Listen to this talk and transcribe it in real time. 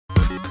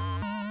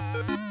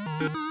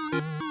Hey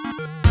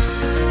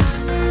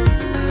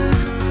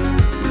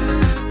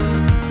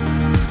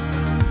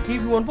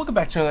everyone, welcome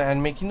back to another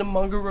Anime Kingdom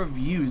manga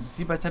reviews.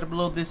 See by the title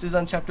below, this is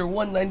on chapter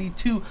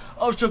 192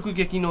 of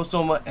Shokugeki no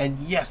Soma, and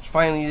yes,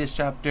 finally this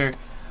chapter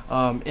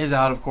is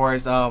out, of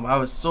course. I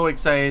was so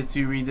excited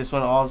to read this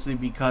one, obviously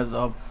because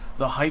of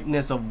the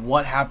hypeness of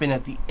what happened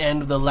at the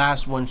end of the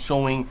last one,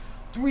 showing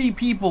 3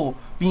 people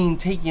being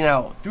taken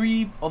out,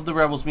 3 of the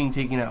rebels being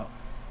taken out.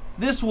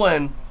 This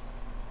one,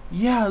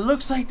 yeah, it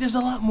looks like there's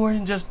a lot more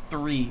than just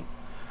 3.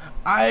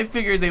 I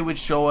figured they would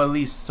show at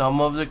least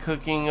some of the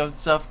cooking of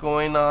stuff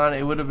going on.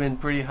 It would have been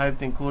pretty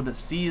hyped and cool to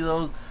see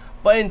those,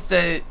 but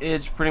instead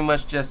it's pretty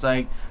much just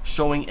like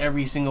showing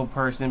every single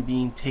person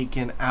being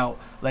taken out.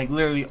 Like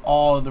literally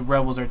all of the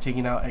rebels are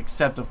taken out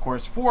except of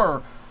course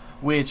 4,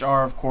 which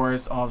are of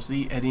course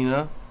obviously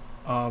Edina.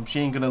 She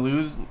ain't gonna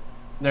lose.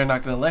 They're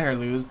not gonna let her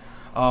lose.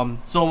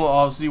 Soma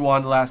obviously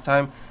won the last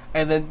time,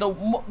 and then the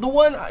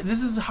one,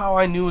 this is how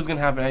I knew it was gonna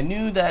happen. I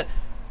knew that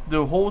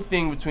the whole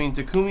thing between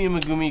Takumi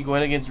and Megumi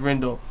going against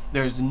Rindo,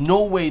 there's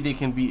no way they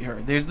can beat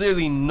her. There's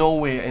literally no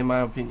way, in my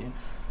opinion.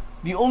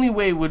 The only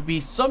way would be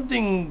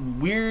something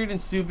weird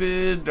and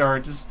stupid, or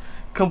just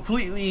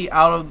completely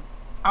out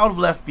of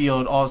left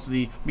field,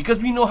 obviously, because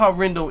we know how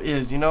Rindo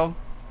is, you know.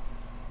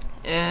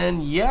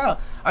 And yeah,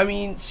 I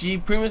mean, she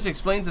pretty much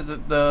explains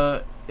that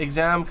the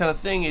exam kind of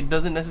thing, it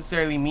doesn't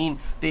necessarily mean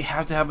they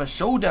have to have a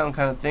showdown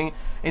kind of thing.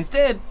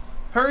 Instead,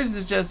 hers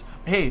is just,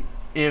 hey,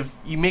 if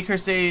you make her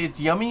say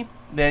it's yummy,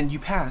 then you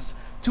pass.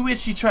 To which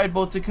she tried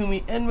both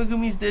Takumi and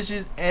Megumi's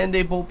dishes, and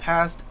they both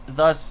passed.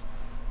 Thus,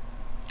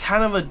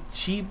 kind of a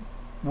cheap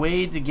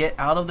way to get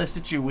out of the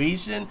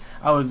situation.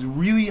 I was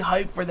really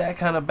hyped for that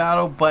kind of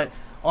battle, but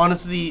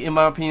honestly, in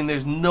my opinion,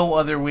 there's no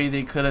other way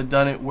they could have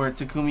done it where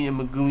Takumi and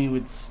Megumi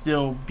would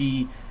still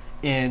be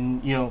in,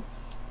 you know,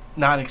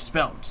 not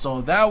expelled. So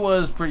that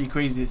was pretty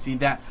crazy to see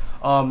that.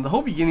 The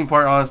whole beginning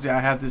part, honestly, I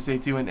have to say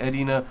too, when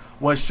Edina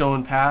was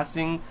shown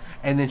passing,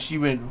 and then she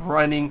went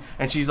running,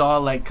 and she's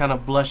all like kind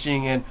of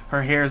blushing, and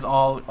her hair's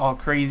all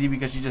crazy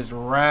because she just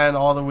ran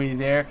all the way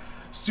there.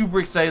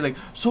 Super excited, like,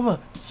 Soma,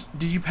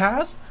 did you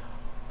pass?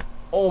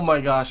 Oh my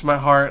gosh, my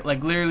heart,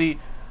 like literally,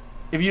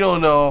 if you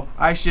don't know,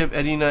 I ship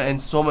Edina and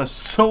Soma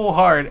so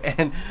hard,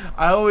 and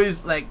I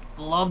always like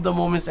love the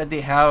moments that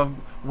they have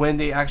when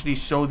they actually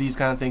show these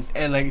kind of things.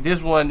 And like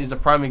this one is a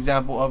prime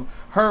example of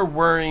her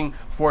worrying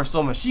for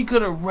Soma. She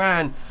could have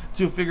ran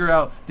to figure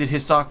out, did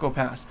Hisako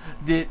pass?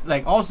 Did,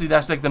 like, obviously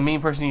that's like the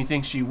main person you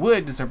think she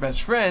would, is her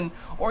best friend,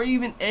 or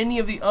even any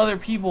of the other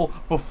people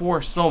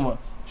before Soma.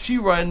 She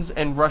runs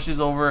and rushes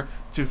over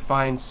to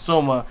find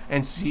Soma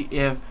and see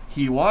if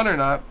he won or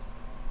not.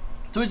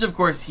 To which of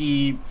course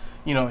he,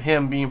 you know,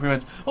 him being pretty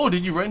much, oh,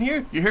 did you run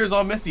here? Your hair's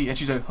all messy. And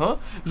she's like, huh?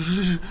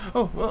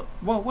 Oh,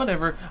 well,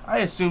 whatever. I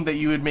assumed that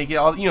you would make it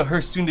all, you know, her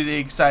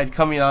tsundere side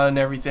coming out and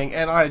everything.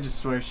 And I just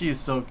swear, she is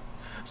so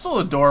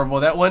adorable.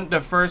 That one, the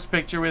first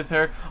picture with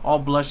her all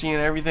blushing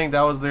and everything,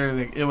 that was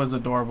literally, like, it was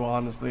adorable,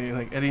 honestly.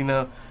 Like,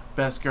 Edina,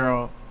 best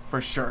girl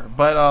for sure.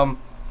 But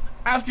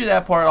after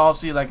that part,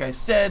 obviously, like I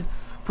said,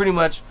 pretty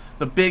much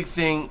the big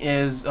thing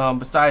is,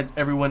 besides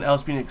everyone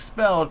else being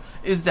expelled,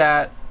 is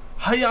that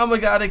Hayama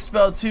got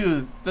expelled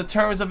too. The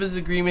terms of his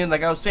agreement,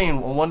 like I was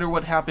saying, I wonder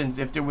what happens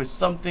if there was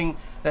something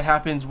that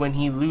happens when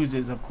he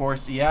loses. Of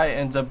course, yeah, it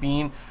ends up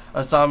being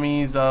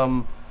Asami's,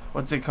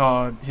 what's it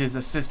called, his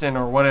assistant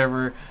or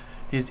whatever,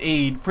 his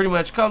aide, pretty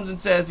much comes and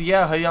says,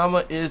 yeah,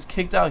 Hayama is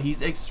kicked out.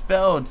 He's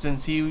expelled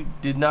since he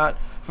did not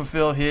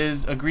fulfill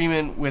his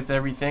agreement with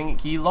everything.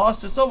 He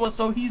lost to Soma,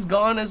 so he's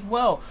gone as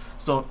well.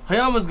 So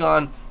Hayama's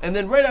gone, and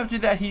then right after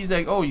that, he's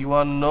like, oh, you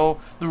want to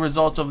know the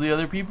results of the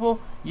other people?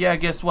 Yeah,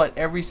 guess what?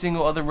 Every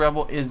single other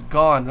rebel is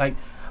gone. Like,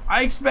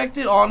 I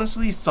expected,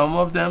 honestly, some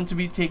of them to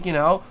be taken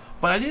out,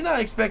 but I did not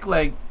expect,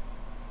 like,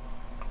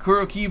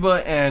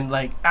 Kurokiba and,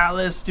 like,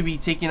 Alice to be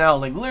taken out.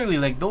 Like, literally,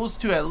 like, those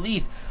two at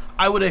least,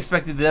 I would have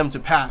expected them to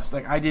pass.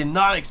 Like, I did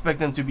not expect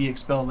them to be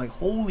expelled. Like,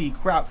 holy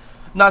crap.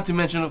 Not to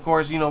mention, of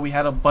course, you know, we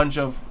had a bunch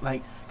of,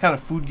 like, kind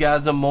of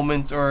foodgasm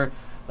moments or,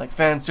 like,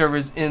 fan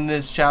service in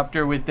this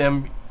chapter with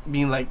them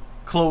being, like,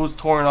 clothes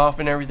torn off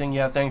and everything.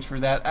 Yeah, thanks for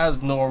that,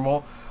 as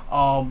normal.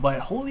 But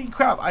holy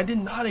crap, I did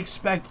not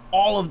expect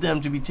all of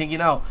them to be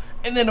taken out.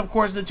 And then, of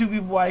course, the 2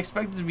 people I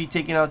expected to be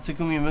taken out,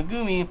 Takumi and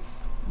Megumi,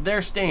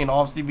 they're staying,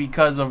 obviously,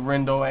 because of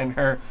Rindo and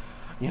her,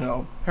 you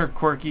know, her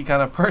quirky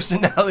kind of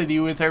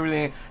personality with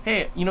everything.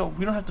 Hey, you know,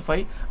 we don't have to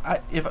fight.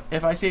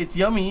 If I say it's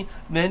yummy,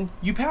 then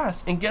you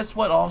pass. And guess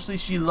what? Obviously,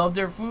 she loved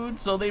their food,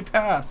 so they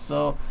passed.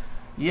 So,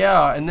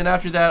 yeah. And then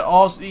after that,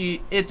 also,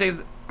 it's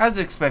as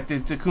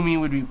expected, Takumi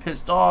would be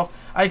pissed off.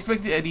 I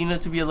expected Edina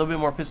to be a little bit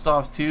more pissed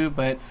off too,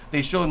 but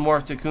they showed more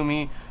of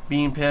Takumi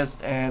being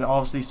pissed, and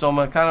obviously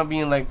Soma kind of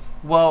being like,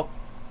 well,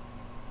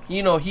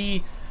 you know,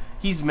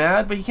 he's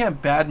mad, but he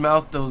can't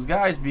badmouth those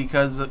guys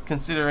because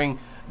considering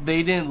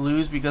they didn't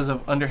lose because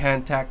of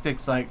underhand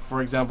tactics, like,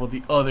 for example,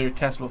 the other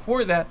test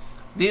before that,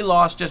 they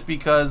lost just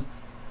because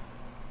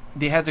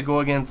they had to go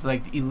against,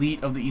 like, the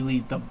elite of the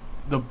elite, the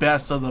the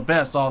best of the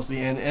best,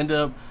 obviously, and ended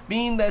up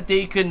being that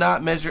they could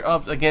not measure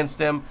up against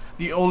them.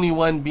 The only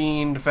one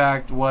being the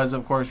fact was,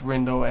 of course,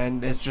 Rindo,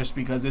 and it's just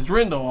because it's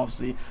Rindo,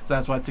 obviously. So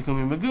that's why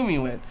Takumi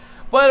Megumi went.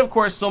 But of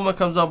course, Soma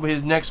comes up with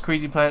his next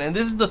crazy plan, and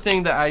this is the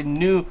thing that I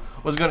knew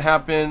was going to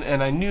happen,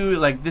 and I knew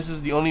like this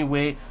is the only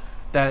way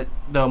that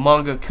the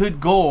manga could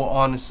go,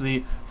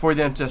 honestly, for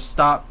them to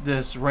stop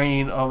this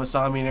reign of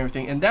Asami and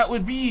everything, and that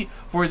would be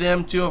for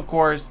them to, of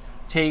course,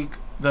 take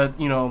the,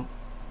 you know,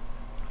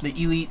 the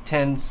Elite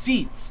 10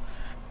 seats.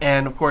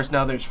 And of course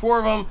now there's 4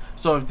 of them,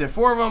 so if the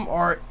 4 of them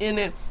are in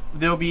it,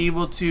 they'll be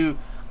able to,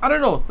 I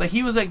don't know, like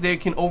he was like they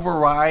can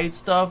override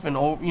stuff and,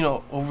 you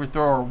know,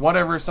 overthrow or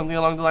whatever, something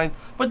along the lines,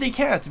 but they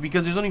can't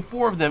because there's only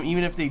 4 of them,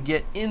 even if they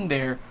get in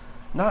there,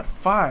 not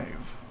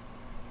 5.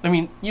 I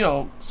mean, you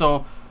know,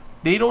 so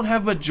they don't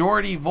have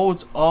majority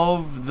votes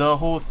of the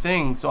whole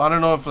thing. So I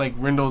don't know if like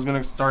Rindo's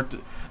gonna start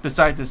to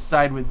decide to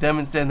side with them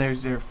instead,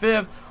 there's their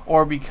 5th,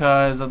 or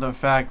because of the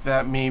fact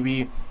that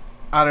maybe,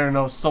 I don't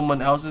know,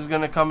 someone else is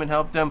going to come and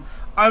help them.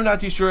 I'm not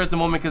too sure at the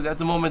moment, because at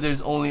the moment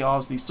there's only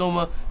obviously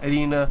Soma,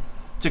 Erina,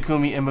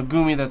 Takumi, and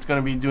Megumi that's going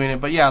to be doing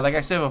it. But yeah, like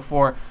I said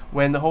before,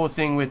 when the whole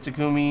thing with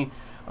Takumi,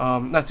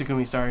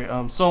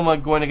 Soma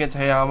going against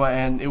Hayama,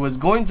 and it was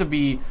going to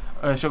be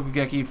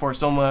Shokugeki for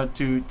Soma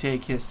to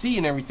take his seat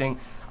and everything,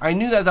 I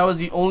knew that that was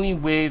the only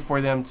way for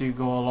them to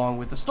go along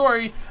with the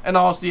story. And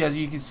obviously, as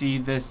you can see,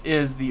 this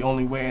is the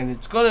only way, and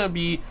it's going to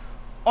be,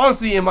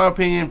 honestly, in my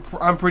opinion,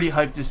 I'm pretty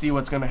hyped to see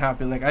what's going to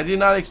happen. Like, I did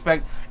not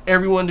expect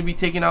everyone to be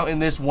taken out in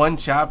this one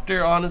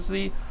chapter,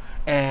 honestly.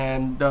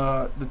 And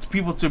the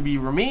people to be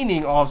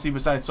remaining, obviously,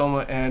 besides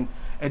Soma and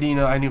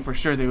Erina, I knew for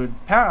sure they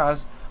would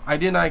pass. I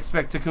did not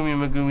expect Takumi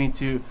and Megumi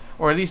to,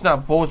 or at least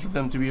not both of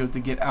them, to be able to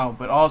get out.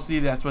 But obviously,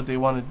 that's what they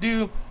want to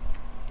do.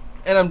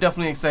 And I'm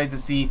definitely excited to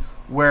see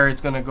where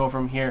it's going to go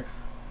from here.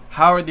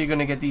 How are they going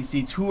to get these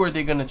seats? Who are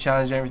they going to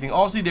challenge and everything?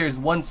 Obviously, there's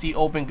one seat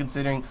open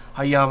considering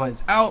Hayama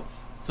is out.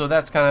 So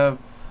that's kind of,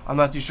 I'm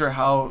not too sure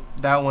how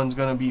that one's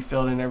going to be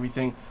filled and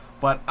everything.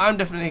 But I'm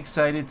definitely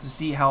excited to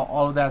see how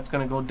all of that's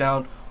going to go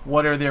down.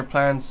 What are their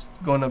plans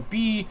going to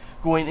be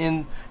going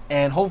in?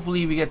 And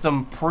hopefully we get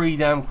some pretty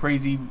damn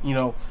crazy, you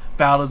know,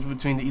 battles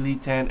between the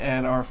Elite 10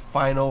 and our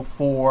final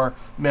 4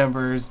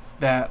 members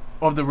that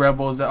of the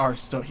rebels that are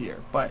still here.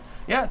 But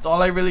yeah, that's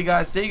all I really got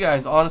to say,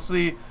 guys.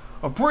 Honestly,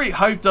 a pretty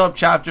hyped up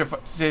chapter, to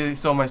say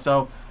so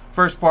myself.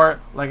 First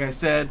part, like I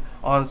said,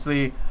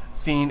 honestly,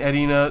 seeing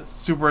Erina,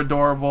 super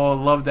adorable.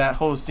 Love that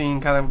whole scene.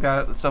 Kind of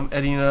got some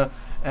Erina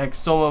x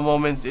Soma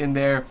moments in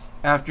there.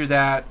 After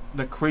that,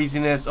 the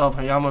craziness of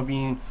Hayama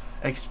being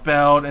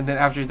expelled, and then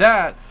after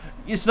that,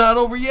 it's not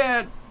over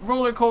yet.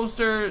 Roller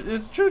coaster,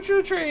 it's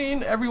choo-choo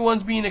train.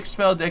 Everyone's being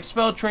expelled. The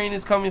expelled train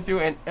is coming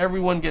through, and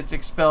everyone gets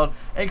expelled,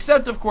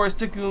 except of course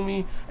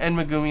Takumi and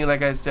Megumi.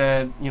 Like I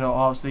said, you know,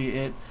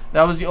 obviously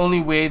that was the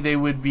only way they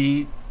would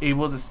be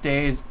able to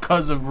stay, is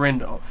because of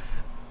Rindo.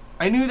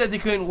 I knew that they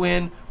couldn't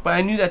win, but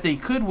I knew that they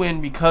could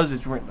win because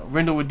it's Rindo.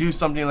 Rindo would do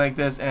something like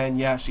this, and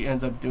yeah, she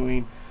ends up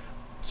doing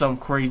some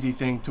crazy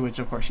thing, to which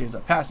of course she ends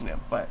up passing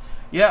him. But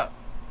yeah,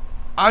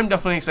 I'm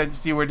definitely excited to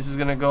see where this is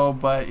going to go.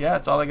 But yeah,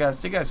 that's all I got to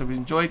say, guys. Hope you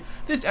enjoyed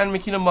this Anime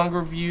Kingdom manga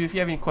review. If you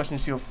have any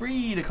questions, feel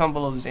free to comment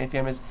below. There's anything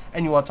I missed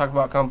and you want to talk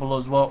about, comment below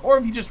as well. Or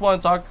if you just want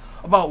to talk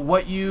about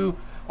what you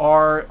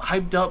are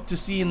hyped up to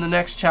see in the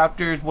next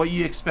chapters, what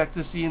you expect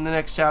to see in the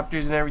next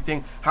chapters and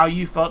everything, how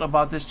you felt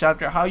about this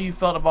chapter, how you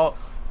felt about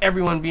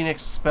everyone being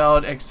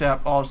expelled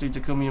except obviously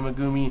Takumi and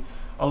Megumi,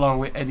 along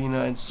with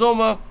Erina and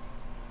Soma.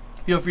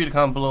 Feel free to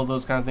comment below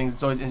those kind of things.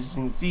 It's always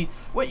interesting to see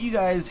what you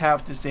guys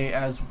have to say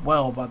as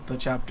well about the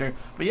chapter.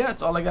 But yeah,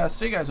 that's all I got to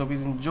say, guys. Hope you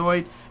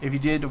enjoyed. If you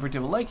did, don't forget to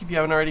leave a like. If you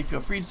haven't already,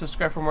 feel free to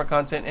subscribe for more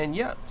content. And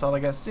yeah, that's all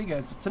I got to say,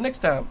 guys. Until next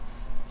time,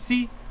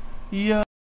 see ya.